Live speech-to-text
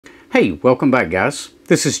Hey, welcome back guys.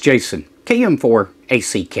 This is Jason,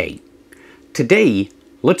 KM4ACK. Today,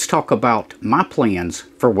 let's talk about my plans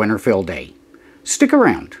for Winter Field Day. Stick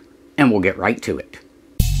around and we'll get right to it.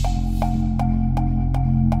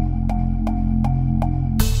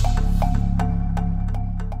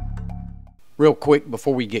 Real quick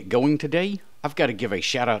before we get going today, I've got to give a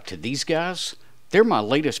shout out to these guys. They're my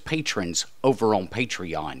latest patrons over on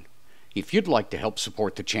Patreon. If you'd like to help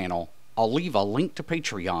support the channel, I'll leave a link to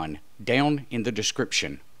Patreon down in the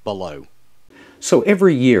description below. So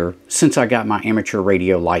every year since I got my amateur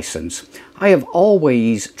radio license, I have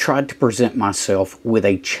always tried to present myself with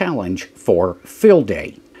a challenge for field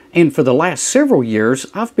day. And for the last several years,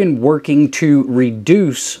 I've been working to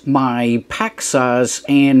reduce my pack size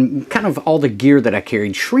and kind of all the gear that I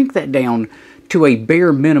carried, shrink that down to a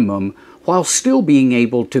bare minimum while still being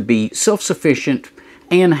able to be self-sufficient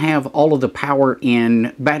and have all of the power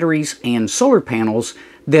in batteries and solar panels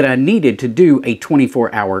that I needed to do a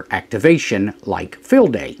 24-hour activation like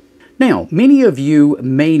field day. Now, many of you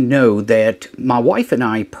may know that my wife and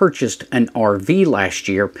I purchased an RV last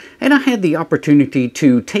year, and I had the opportunity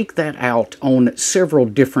to take that out on several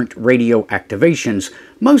different radio activations,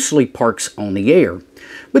 mostly parks on the air.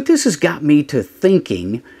 But this has got me to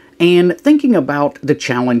thinking about the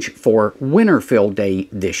challenge for Winter Field Day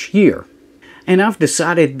this year. And I've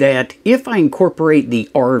decided that if I incorporate the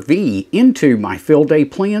RV into my field day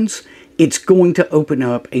plans, it's going to open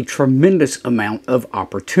up a tremendous amount of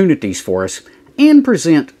opportunities for us and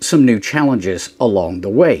present some new challenges along the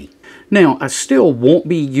way. Now, I still won't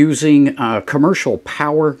be using commercial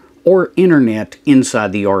power or internet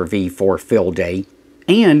inside the RV for field day,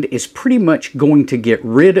 and is pretty much going to get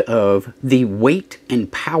rid of the weight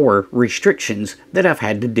and power restrictions that I've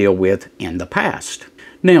had to deal with in the past.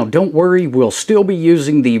 Now, don't worry, we'll still be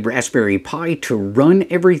using the Raspberry Pi to run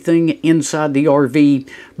everything inside the RV,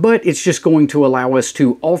 but it's just going to allow us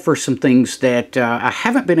to offer some things that I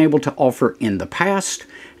haven't been able to offer in the past,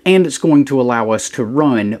 and it's going to allow us to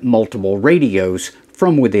run multiple radios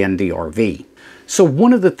from within the RV. So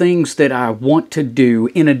one of the things that I want to do,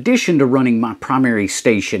 in addition to running my primary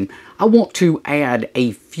station, I want to add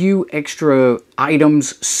a few extra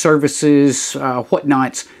items, services,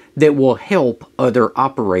 whatnots, that will help other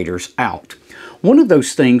operators out. One of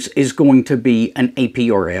those things is going to be an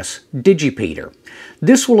APRS digipeater.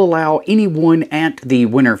 This will allow anyone at the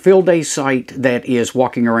Winter Field Day site that is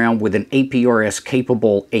walking around with an APRS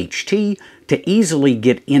capable HT to easily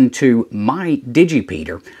get into my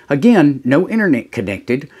digipeater. Again, no internet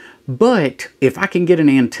connected, but if I can get an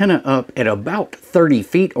antenna up at about 30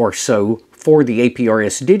 feet or so for the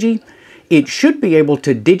APRS Digi, it should be able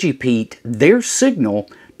to digipeat their signal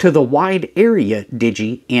to the wide area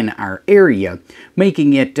Digi in our area,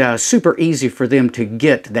 making it super easy for them to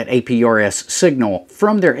get that APRS signal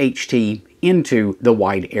from their HT into the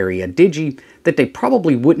wide area Digi that they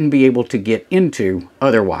probably wouldn't be able to get into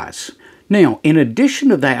otherwise. Now, in addition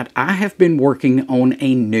to that, I have been working on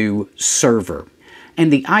a new server.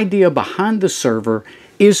 And the idea behind the server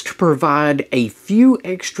is to provide a few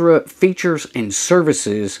extra features and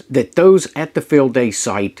services that those at the field day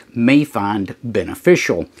site may find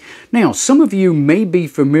beneficial. Now, some of you may be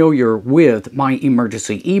familiar with my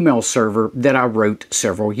emergency email server that I wrote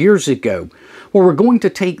several years ago. Well, we're going to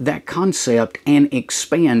take that concept and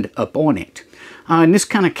expand upon it. And this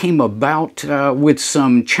kind of came about with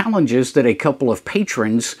some challenges that a couple of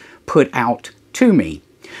patrons put out to me.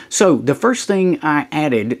 So the first thing I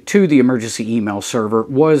added to the emergency email server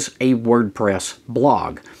was a WordPress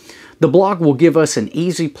blog. The blog will give us an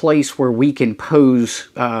easy place where we can post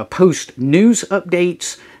news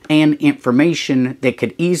updates and information that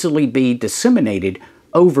could easily be disseminated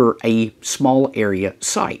over a small area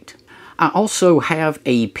site. I also have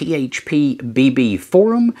a PHP BB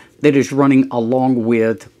forum that is running along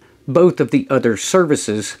with both of the other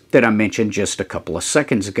services that I mentioned just a couple of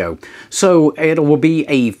seconds ago. So it will be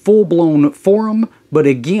a full-blown forum, but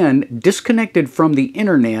again, disconnected from the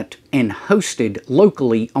internet and hosted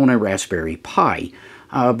locally on a Raspberry Pi.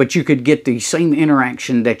 But you could get the same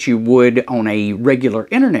interaction that you would on a regular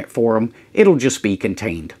internet forum. It'll just be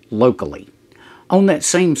contained locally. On that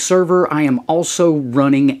same server, I am also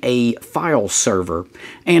running a file server,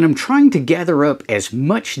 and I'm trying to gather up as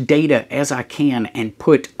much data as I can and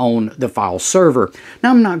put on the file server. Now,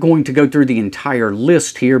 I'm not going to go through the entire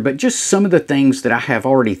list here, but just some of the things that I have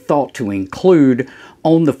already thought to include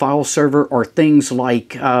on the file server are things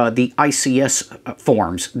like the ICS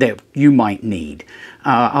forms that you might need.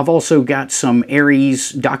 I've also got some Aries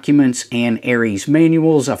documents and Aries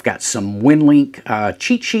manuals. I've got some WinLink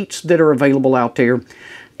cheat sheets that are available out there.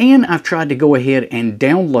 And I've tried to go ahead and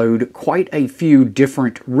download quite a few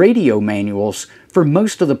different radio manuals for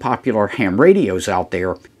most of the popular ham radios out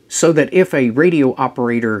there, so that if a radio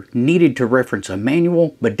operator needed to reference a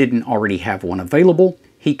manual but didn't already have one available,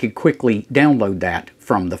 he could quickly download that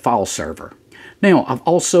from the file server. Now, I've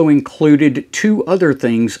also included two other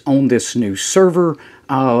things on this new server.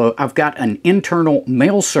 I've got an internal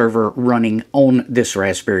mail server running on this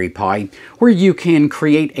Raspberry Pi where you can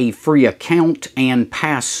create a free account and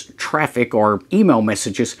pass traffic or email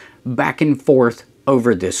messages back and forth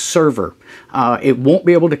over this server. It won't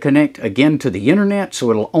be able to connect again to the internet, so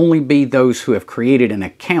it'll only be those who have created an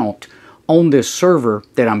account on this server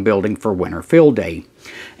that I'm building for Winter Field Day.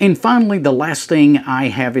 And finally, the last thing I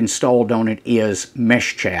have installed on it is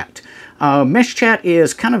MeshChat. MeshChat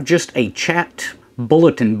is kind of just a chat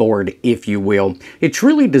bulletin board, if you will. It's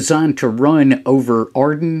really designed to run over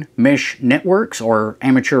Arden Mesh Networks, or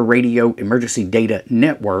Amateur Radio Emergency Data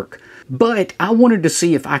Network. But I wanted to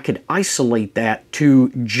see if I could isolate that to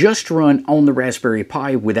just run on the Raspberry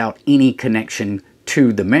Pi without any connection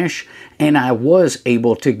to the mesh, and I was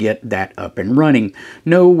able to get that up and running.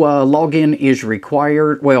 No login is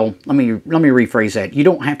required. Well, let me rephrase that. You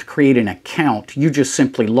don't have to create an account. You just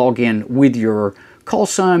simply log in with your call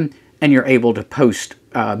sign, and you're able to post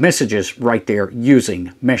messages right there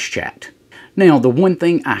using MeshChat. Now, the one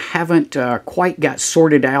thing I haven't quite got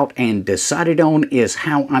sorted out and decided on is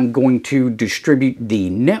how I'm going to distribute the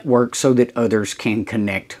network so that others can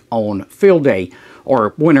connect on Field Day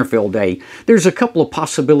or Winter Field Day. There's a couple of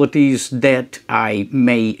possibilities that I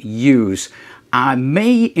may use. I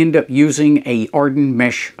may end up using a Arden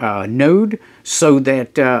Mesh node so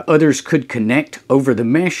that others could connect over the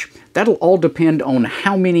mesh. That'll all depend on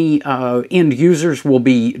how many end users will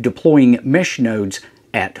be deploying mesh nodes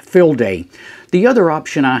at Field Day. The other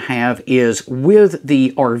option I have is with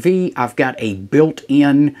the RV, I've got a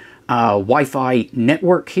built-in Wi-Fi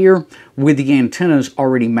network here with the antennas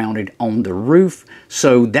already mounted on the roof,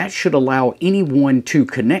 so that should allow anyone to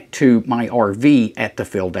connect to my RV at the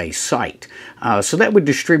Field Day site. So that would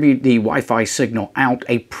distribute the Wi-Fi signal out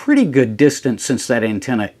a pretty good distance since that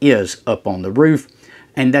antenna is up on the roof,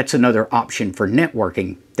 and that's another option for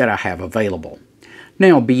networking that I have available.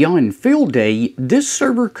 Now, beyond Field Day, this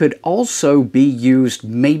server could also be used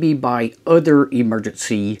maybe by other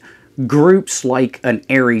emergency groups like an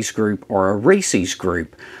ARES group or a RACES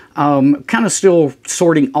group. Kind of still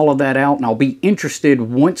sorting all of that out, and I'll be interested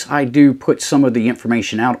once I do put some of the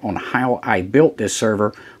information out on how I built this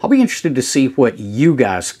server. I'll be interested to see what you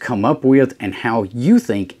guys come up with and how you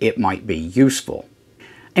think it might be useful.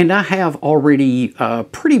 And I have already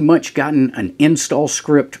pretty much gotten an install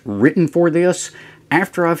script written for this.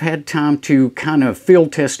 After I've had time to kind of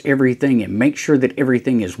field test everything and make sure that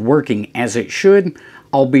everything is working as it should,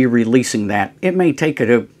 I'll be releasing that. It may take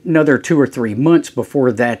another 2 or 3 months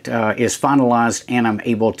before that is finalized and I'm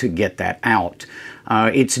able to get that out.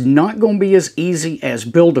 It's not going to be as easy as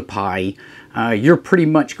Build-A-Pi. You're pretty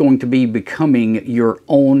much going to be becoming your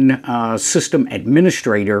own system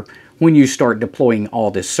administrator when you start deploying all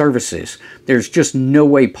these services. There's just no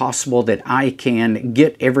way possible that I can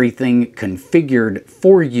get everything configured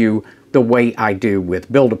for you the way I do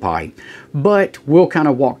with Build-A-Pi. But we'll kind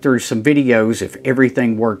of walk through some videos if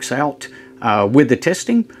everything works out with the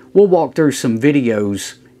testing. We'll walk through some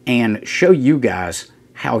videos and show you guys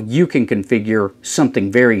how you can configure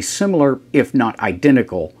something very similar, if not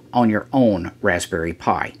identical, on your own Raspberry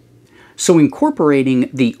Pi. So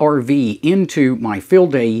incorporating the RV into my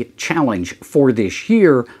Field Day challenge for this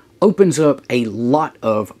year opens up a lot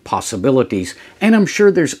of possibilities, and I'm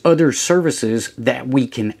sure there's other services that we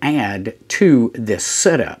can add to this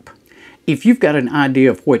setup. If you've got an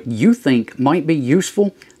idea of what you think might be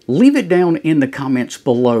useful, leave it down in the comments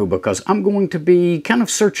below, because I'm going to be kind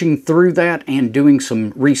of searching through that and doing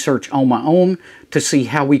some research on my own to see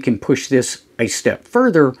how we can push this a step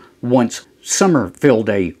further once Summer Field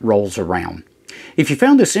Day rolls around. If you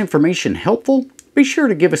found this information helpful, be sure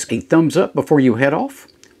to give us a thumbs up before you head off.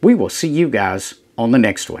 We will see you guys on the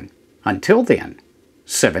next one. Until then,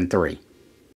 7-3.